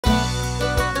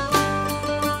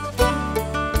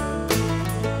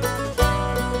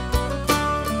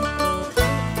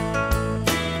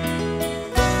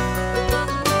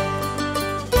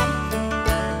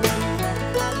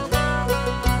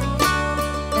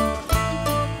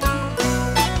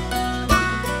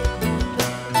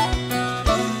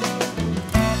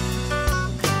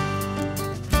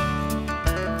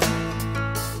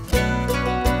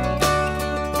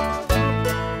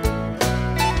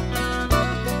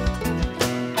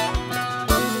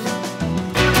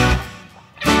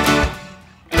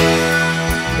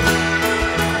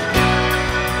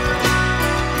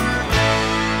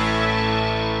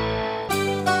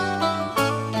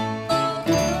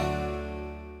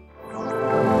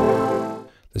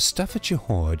The Staffordshire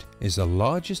hoard is the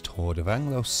largest hoard of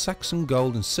Anglo-Saxon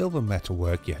gold and silver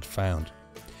metalwork yet found.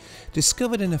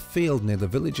 Discovered in a field near the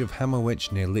village of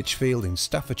Hammerwich near Lichfield in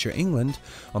Staffordshire, England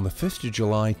on the 5th of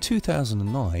July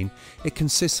 2009, it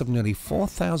consists of nearly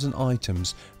 4,000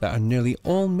 items that are nearly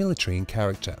all military in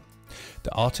character. The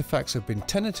artefacts have been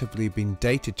tentatively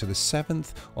dated to the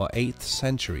 7th or 8th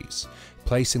centuries,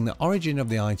 placing the origin of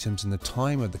the items in the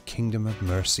time of the Kingdom of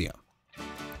Mercia.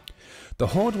 The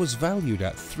hoard was valued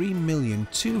at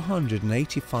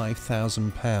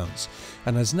 £3,285,000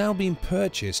 and has now been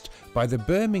purchased by the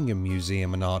Birmingham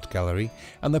Museum and Art Gallery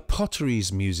and the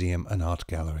Potteries Museum and Art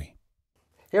Gallery.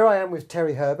 Here I am with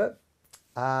Terry Herbert.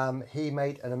 He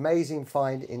made an amazing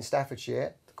find in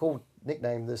Staffordshire,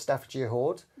 nicknamed the Staffordshire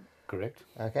Hoard. Correct.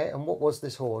 Okay, and what was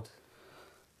this hoard?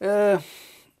 It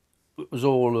was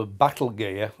all battle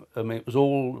gear. I mean, it was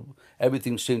all,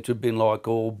 everything seemed to have been like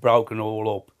all broken all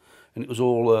up. And it was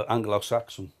all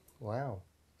Anglo-Saxon. Wow.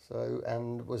 So,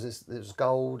 and was this, it was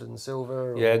gold and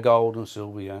silver? Or? Yeah, gold and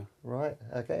silver, yeah. Right,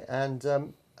 okay. And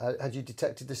had you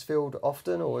detected this field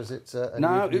often, or was it a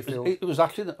No, new field? it was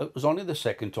actually, it was only the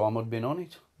second time I'd been on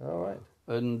it. All right.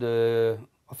 And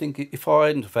I think if I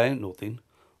hadn't found nothing,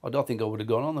 I don't think I would have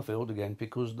gone on the field again,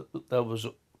 because it was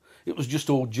just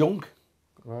all junk.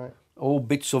 Right. All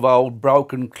bits of old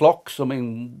broken clocks, I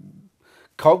mean,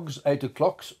 cogs out of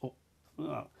clocks.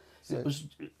 It was,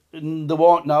 and there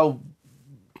weren't no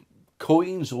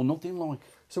coins or nothing like.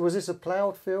 So was this a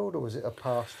ploughed field or was it a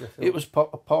pasture field? It was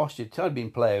a pasture. It had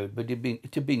been ploughed, but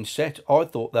it had been set. I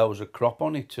thought there was a crop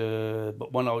on it,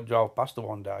 but when I drove past it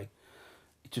one day,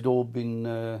 it had all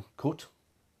been cut.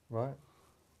 Right.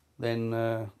 Then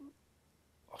I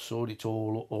saw it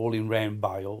all in round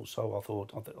bales, so I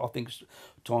thought, I think it's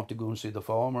time to go and see the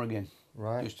farmer again.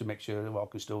 Right. Just to make sure I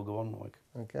can still go on like.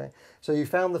 Okay. So you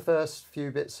found the first few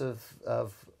bits of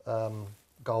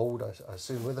gold, I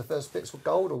assume. Were the first bits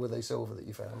gold or were they silver that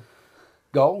you found?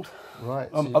 Gold. Right.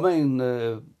 So I mean,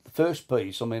 the first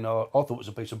piece, I mean, I thought it was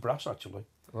a piece of brass actually.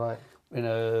 Right.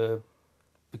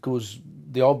 Because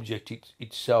the object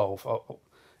itself,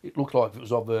 it looked like it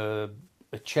was of a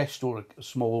chest or a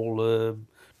small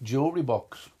jewellery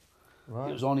box.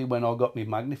 Right. It was only when I got my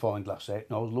magnifying glass out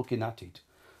and I was looking at it,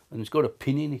 and it's got a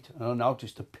pin in it, and I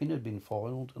noticed the pin had been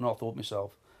foiled, and I thought to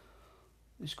myself,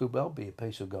 this could well be a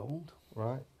piece of gold.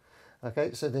 Right.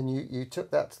 Okay, so then you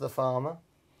took that to the farmer?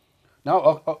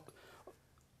 No,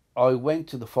 I went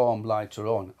to the farm later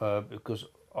on, because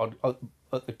at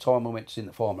the time I went to see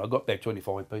the farmer, I got there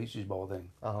 25 pieces by then.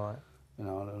 All right. You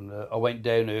know, and I went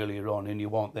down earlier on and he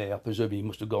wasn't there. I presume he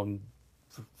must have gone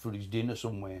for his dinner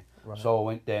somewhere. Right. So I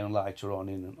went down later on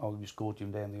and I just caught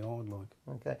him down the yard like.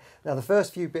 Okay. Now the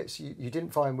first few bits you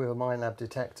didn't find with a Minelab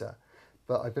detector,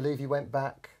 but I believe you went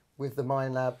back with the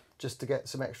Minelab just to get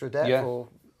some extra depth? Yeah. Or?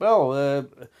 Well,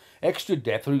 extra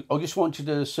depth. I just wanted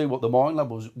to see what the Minelab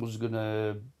was going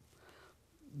to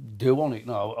do on it.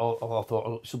 No, I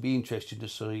thought it would be interesting to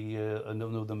see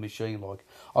another machine like.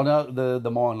 I know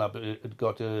the Minelab had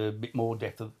got a bit more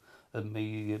depth than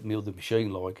me other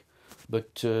machine like.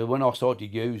 But when I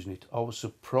started using it, I was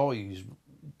surprised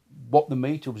what the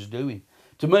meter was doing.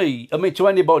 To me, I mean, to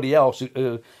anybody else,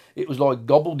 it was like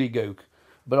gobbledygook.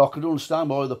 But I could understand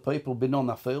why other people had been on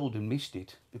that field and missed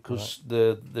it, because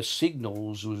right. the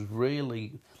signals was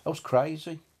really, that was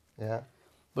crazy. Yeah.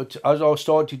 But as I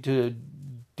started to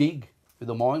dig with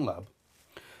the Minelab,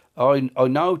 I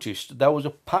noticed there was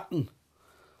a pattern,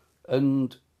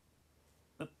 and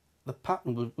the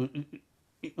pattern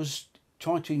was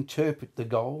trying to interpret the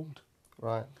gold.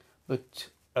 Right. But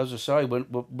as I say,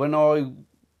 when I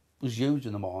was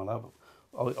using the Minelab,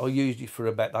 I used it for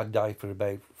about that day for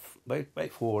about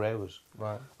 4 hours.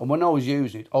 Right. And when I was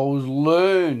using it, I was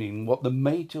learning what the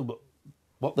meter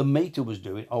was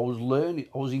doing. I was learning.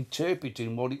 I was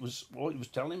interpreting what it was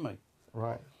telling me.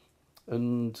 Right.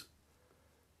 And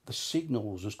the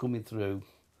signals was coming through.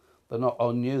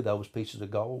 I knew there was pieces of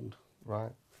gold.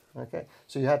 Right. Okay.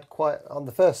 So you had on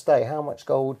the first day, how much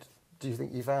gold do you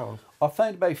think you found? I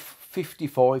found about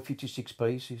 55, 56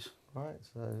 pieces. Right.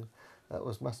 So that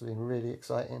must have been really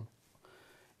exciting.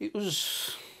 It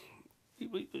was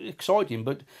exciting,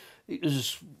 but it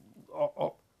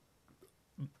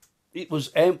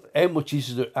was how much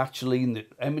is there actually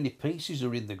how many pieces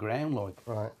are in the ground like.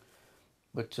 Right.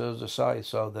 But as I say,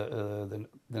 so the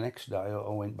next day I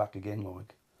went back again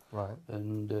like. Right.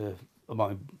 And I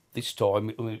mean, this time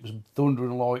it was thunder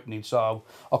and lightning, so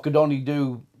I could only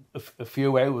do a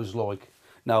few hours like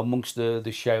now amongst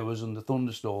the showers and the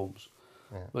thunderstorms.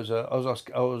 Yeah. But I was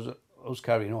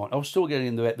carrying on. I was still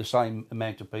getting the same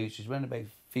amount of pieces, around about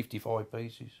 55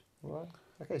 pieces. Right.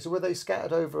 Okay, so were they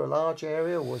scattered over a large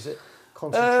area, or was it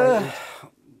concentrated?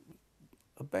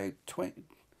 About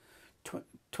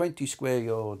 20 square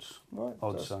yards, Right,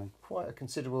 I'd that's say. quite a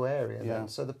considerable area Yeah. then.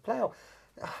 So the plough,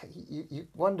 you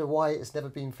wonder why it's never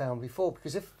been found before,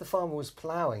 because if the farmer was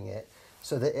ploughing it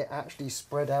so that it actually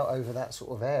spread out over that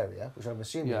sort of area, which I'm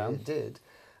assuming Yeah. it did,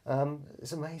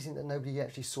 it's amazing that nobody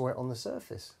actually saw it on the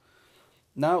surface.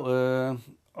 No,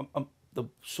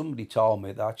 somebody told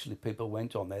me that actually people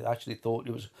went on there, they actually thought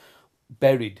it was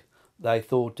buried. They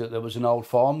thought that there was an old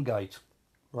farm gate.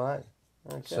 Right.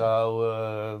 Okay.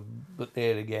 So, but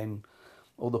there again,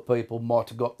 other people might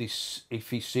have got this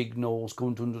iffy signals,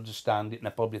 couldn't understand it, and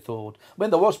they probably thought. I mean,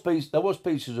 there was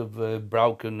pieces of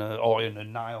broken iron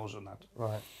and nails and that.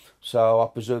 Right. So I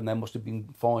presume they must have been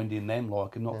finding them,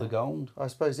 like, and not the gold. I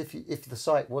suppose if the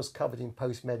site was covered in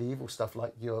post-medieval stuff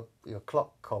like your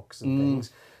clock cogs and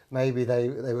things, maybe they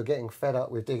were getting fed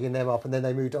up with digging them up, and then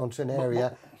they moved on to an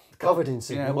area covered in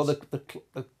signals. Yeah, well,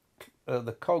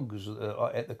 the cogs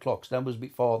at the clocks, that was a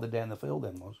bit farther down the field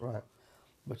then was. Right.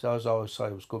 But as I always say, I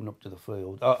was coming up to the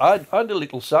field. I had a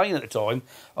little saying at the time.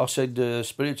 I said,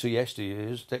 spirits of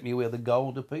yesteryears, take me where the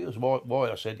gold appears.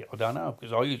 Why? I said, I don't know,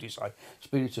 because I usually say,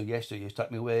 spirits of yesteryears,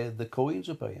 take me where the coins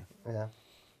appear. Yeah.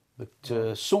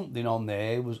 But something on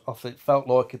there felt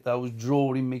like that was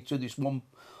drawing me to this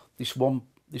one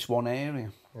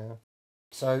area. Yeah.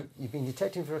 So you've been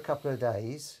detecting for a couple of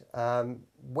days.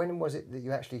 When was it that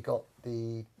you actually got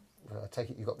I take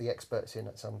it you got the experts in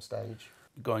at some stage?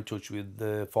 Got in touch with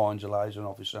the Fines Liaison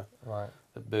Officer Right.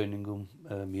 at Birmingham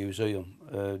Museum,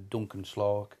 Duncan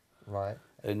Slark, Right.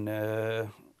 and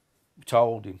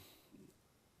told him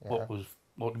Yeah.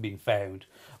 what had been found.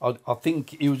 I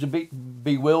think it was a bit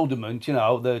bewilderment,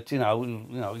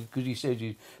 because he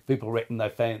says people reckon they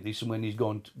found this, and when he's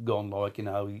gone like,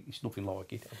 it's nothing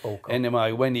like it.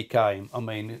 Anyway, when he came, I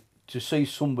mean, to see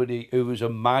somebody who was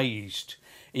amazed,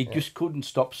 he just couldn't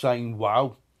stop saying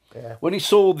wow. Yeah. When he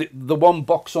saw the one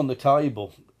box on the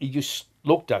table, he just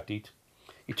looked at it.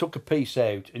 He took a piece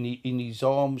out, and in his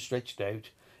arms stretched out,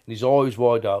 and his eyes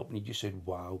wide open, he just said,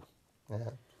 wow.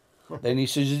 Yeah. Then he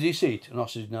says, is this it? And I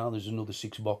said, no, there's another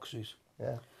 6 boxes.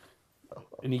 Yeah.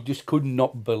 And he just could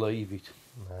not believe it.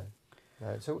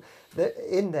 No. So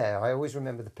in there, I always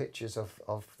remember the pictures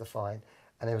of the find,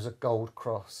 and there was a gold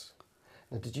cross.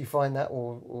 Now, did you find that,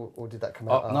 or did that come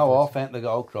out? No, I afterwards? found the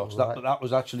gold cross. Right. That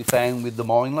was actually found with the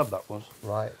mine lab, that was.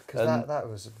 Right, because that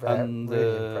was really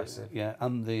impressive. Yeah,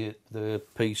 and the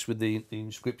piece with the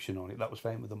inscription on it, that was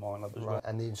found with the mine lab as well.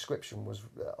 And the inscription was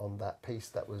on that piece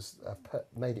that was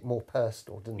made it more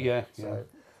personal, didn't it? Yeah, So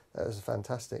that was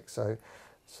fantastic. So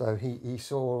he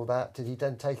saw all that. Did he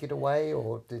then take it away,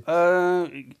 or did?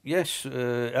 Yes,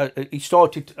 he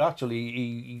started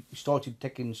he started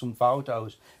taking some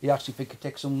photos. He asked if he could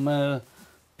take some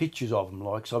pictures of them,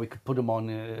 like, so we could put them on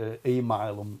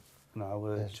email them,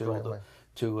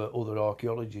 to other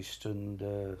archaeologists, and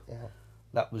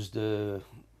that was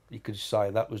you could say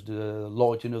that was the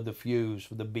lighting of the fuse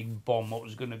for the big bomb that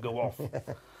was going to go off.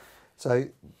 So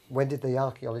when did the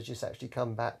archaeologists actually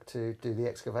come back to do the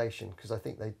excavation? Because I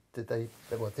think did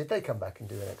they come back and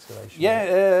do an excavation?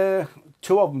 Yeah,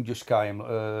 2 of them just came.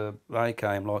 They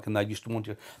came, like, and they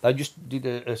just did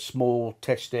a small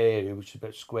test area, which is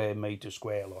about square,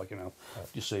 like,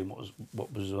 just seeing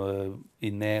what was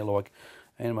in there, like.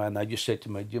 Anyway, and they just said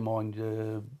to me, do you mind,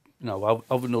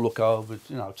 having a look over,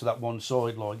 to that one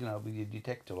side, like, with your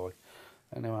detector, like.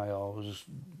 Anyway, I was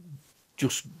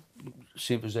just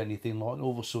simple as anything, like,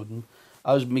 all of a sudden,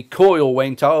 as my coil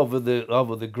went over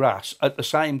the grass, at the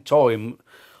same time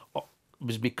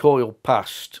as my coil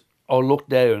passed, I looked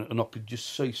down and I could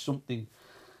just see something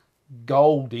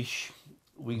goldish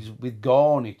with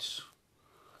garnets.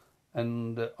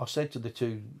 And I said to the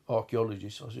 2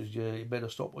 archaeologists, I said, yeah, you better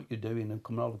stop what you're doing and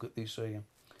come and have a look at this here.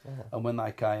 Yeah. And when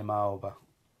they came over,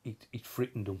 it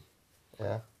frightened them.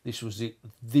 Yeah. This was it.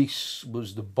 This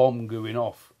was the bomb going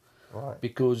off. Right.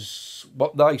 Because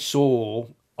what they saw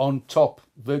on top,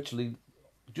 virtually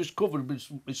just covered with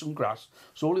some grass.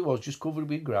 So all it was, just covered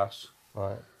with grass.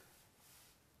 Right.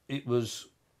 It was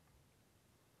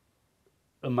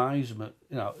amazement.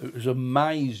 It was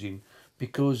amazing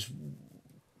because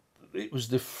it was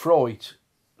the fright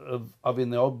of having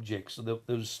the objects. There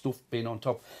was stuff being on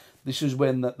top. This is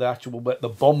when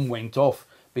the bomb went off,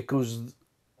 because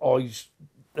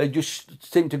they just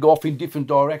seemed to go off in different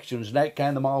directions. And out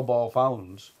came the mobile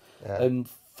phones and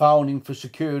phoning for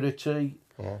security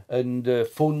and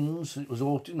funds. It was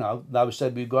all, they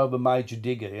said we've got to have a major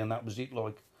digger, and that was it,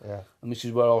 like. Yeah. And this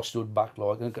is where I stood back,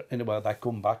 like. And anyway, they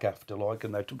come back after, like,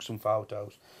 and they took some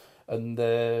photos. and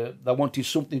they wanted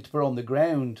something to put on the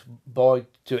ground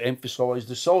to emphasise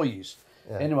the size.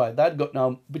 Yeah. Anyway,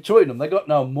 between them, they got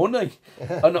no money.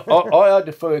 And I had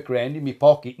a fork round in my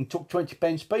pocket and took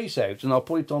 20p piece out, and I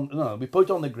put it on, we put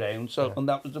it on the ground, and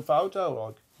that was the photo,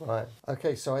 like. Right.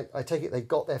 Okay, so I take it they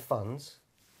got their funds,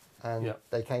 and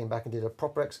they came back and did a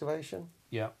proper excavation?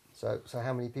 Yeah. So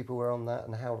how many people were on that,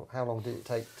 and how long did it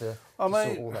take to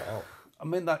sort all that out? I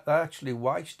mean, they actually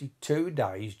wasted 2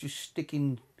 days just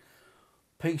sticking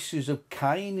pieces of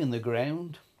cane in the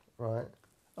ground. Right.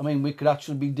 I mean, we could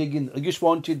actually be digging.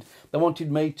 They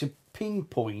wanted me to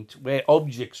pinpoint where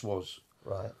objects was.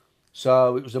 Right.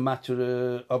 So it was a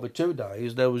matter of 2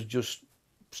 days. They was just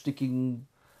sticking.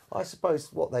 I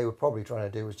suppose what they were probably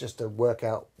trying to do was just to work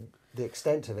out the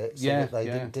extent of it, so that they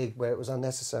didn't dig where it was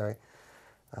unnecessary.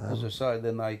 As I say,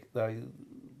 then they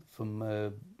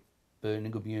from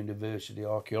Birmingham University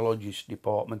Archaeologists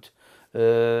Department,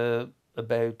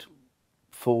 about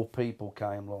 4 people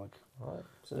came, like. Right.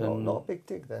 So not a big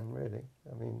dig then, really.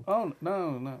 I mean. Oh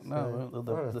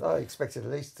no. I expected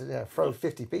at least to throw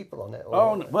 50 people on it.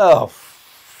 Well.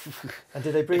 And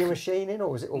did they bring a machine in, or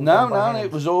was it all No, done by hand?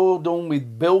 it was all done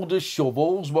with builders'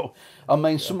 shovels. But I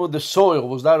mean, some of the soil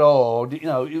was that hard. It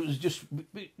was just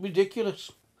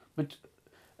ridiculous. But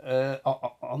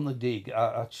on the dig,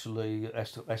 actually,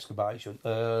 excavation,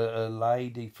 a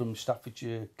lady from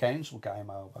Staffordshire Council came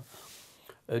over,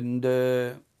 and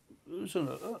it was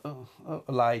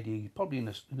a lady, probably in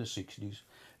the 60s,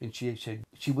 and she said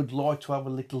she would like to have a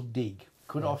little dig.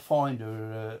 Could I find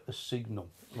her a signal?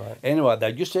 Right. Anyway,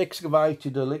 they just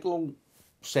excavated a little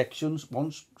sections,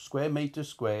 1 square metre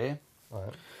square.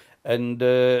 Right. And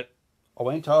I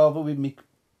went over with my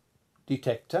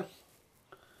detector.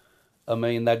 I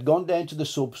mean, they'd gone down to the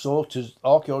subsoil, as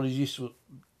archaeologists,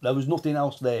 there was nothing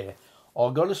else there.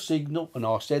 I got a signal and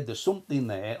I said, there's something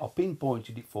there. I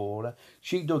pinpointed it for her.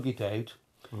 She dug it out.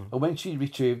 And when she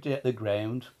retrieved it at the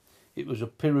ground, it was a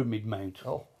pyramid mount.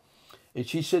 Oh. And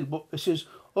she said, he says,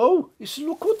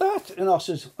 look at that. And I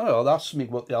says, that's me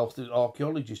what the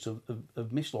archaeologists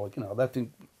have missed, like, they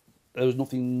think there was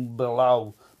nothing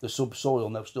below the subsoil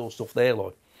and there was still stuff there,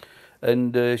 like.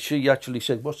 And she actually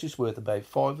said, what's this worth, about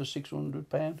 £500 or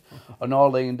 £600? And I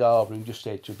leaned over and just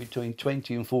said to her, between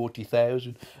 20 and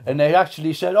 40,000. And they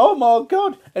actually said, oh my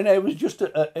God. And it was just,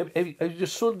 it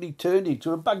just suddenly turned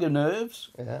into a bag of nerves.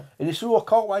 Yeah. And he said, I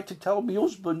can't wait to tell my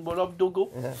husband what I've dug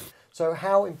up. Yeah. So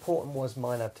how important was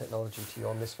Minelab technology to you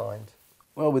on this find?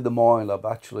 Well, with the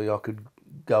Minelab, actually, I could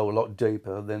go a lot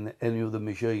deeper than any other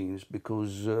machines,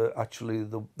 because actually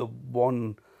the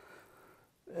one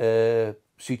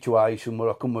situation where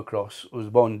I come across was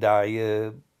one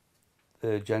day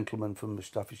a gentleman from the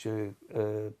Staffordshire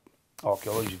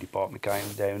Archaeology Department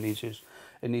came down, he says,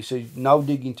 no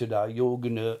digging today,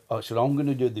 I said, I'm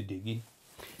gonna do the digging.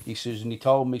 He says, and he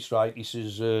told me straight, he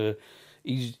says,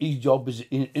 his job is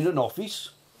in an office,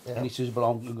 and he says, but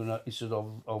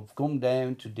I've come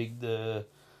down to dig the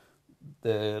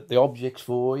objects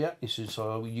for you. He says,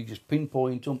 so you just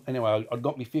pinpoint them. Anyway, I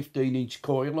got my 15-inch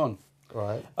coil on.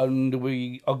 Right. And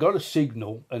I got a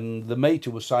signal, and the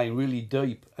meter was saying really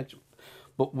deep.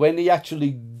 But when he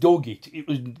actually dug it, it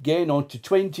was getting on to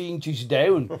 20 inches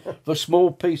down for a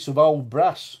small piece of old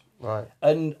brass. Right.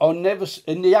 And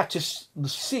he had to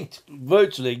sit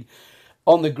virtually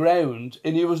on the ground,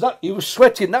 and he was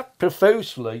sweating that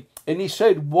profusely. And he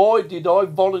said, why did I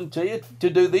volunteer to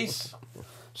do this?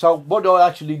 So what I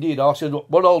actually did, I said,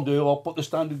 what I'll do, I'll put the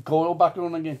standard coil back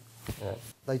on again. Yeah.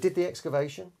 They did the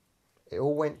excavation. It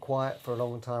all went quiet for a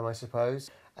long time, I suppose.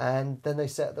 And then they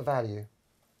set the value.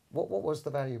 What was the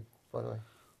value, by the way?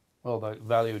 Well, they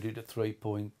valued it at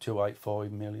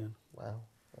 3.285 million. Wow,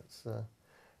 that's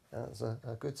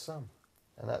a good sum.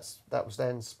 And that was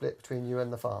then split between you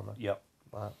and the farmer? Yep.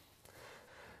 Wow.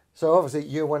 So obviously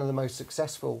you're one of the most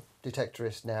successful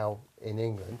detectorists now in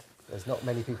England. There's not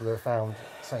many people who have found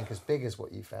something as big as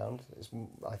what you found.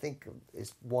 I think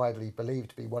it's widely believed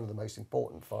to be one of the most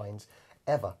important finds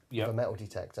ever of a metal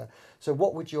detector. So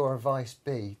what would your advice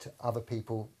be to other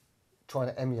people trying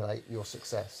to emulate your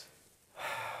success?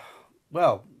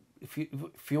 Well, if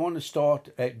you want to start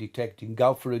out detecting,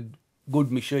 go for a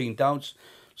good machine. Don't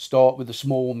start with a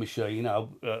small machine,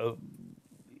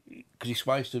 because it's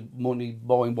wasted money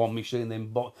buying one machine,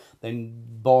 then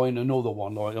buying another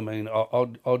one. Like, I mean,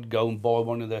 I'd go and buy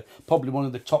probably one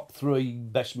of the top 3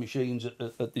 best machines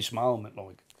at this moment.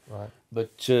 Like, right.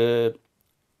 But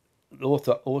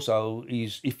also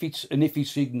is if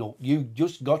it's signal, you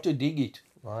just got to dig it.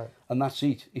 Right. And that's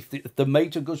it. If the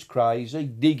meter goes crazy,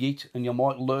 dig it, and you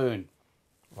might learn.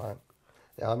 Right.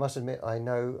 Yeah, I must admit,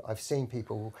 I've seen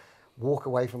people walk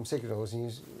away from signals,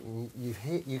 and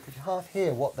you could half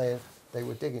hear what they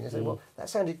were digging. You say, well, that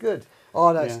sounded good.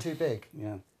 Oh no, it's too big.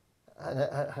 Yeah.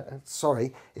 And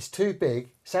sorry, it's too big.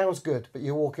 Sounds good, but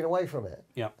you're walking away from it.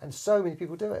 Yeah. And so many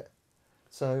people do it.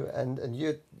 So and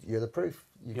you're the proof.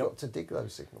 You've got to dig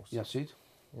those signals. That's it.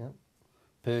 Yeah.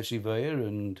 Persevere,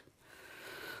 and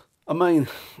I mean,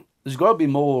 there's got to be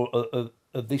more of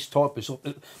this type of stuff.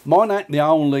 Mine ain't the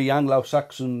only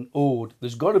Anglo-Saxon hoard.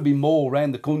 There's got to be more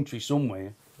around the country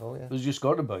somewhere. Oh yeah. There's just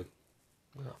got to be.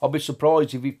 Yeah. I'll be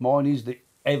surprised if mine is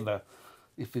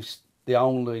if it's the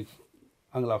only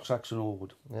Anglo-Saxon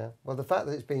hoard. Yeah. Well, the fact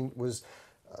that was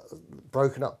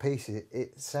broken up pieces,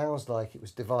 it sounds like it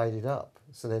was divided up.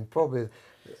 So then probably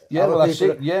other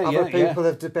people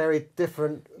have buried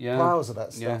different piles of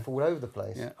that stuff all over the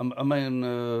place. Yeah. I mean,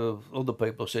 other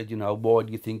people said, why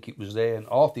do you think it was there? And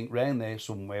I think round there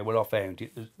somewhere where I found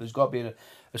it, there's got to be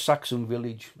a Saxon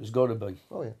village. There's got to be.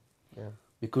 Oh yeah, yeah.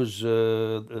 Because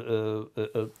a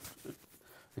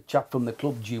chap from the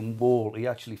club, Jim Wall, he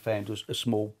actually found a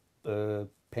small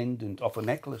pendant off a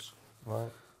necklace.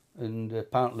 Right. And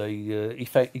apparently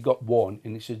he got one,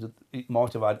 and he said that it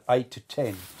might have had 8 to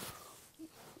 10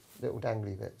 little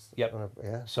dangly bits. Yep.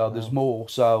 Yeah. So there's more.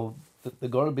 So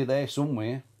they've got to be there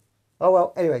somewhere. Oh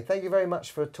well. Anyway, thank you very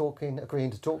much for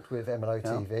agreeing to talk with MLO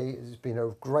TV. It's been a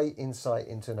great insight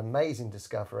into an amazing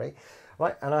discovery.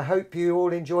 Right, and I hope you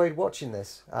all enjoyed watching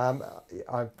this.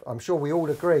 I'm sure we all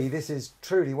agree this is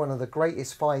truly one of the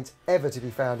greatest finds ever to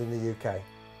be found in the UK.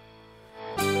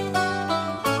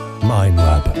 Mine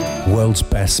Lab, world's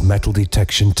best metal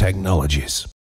detection technologies.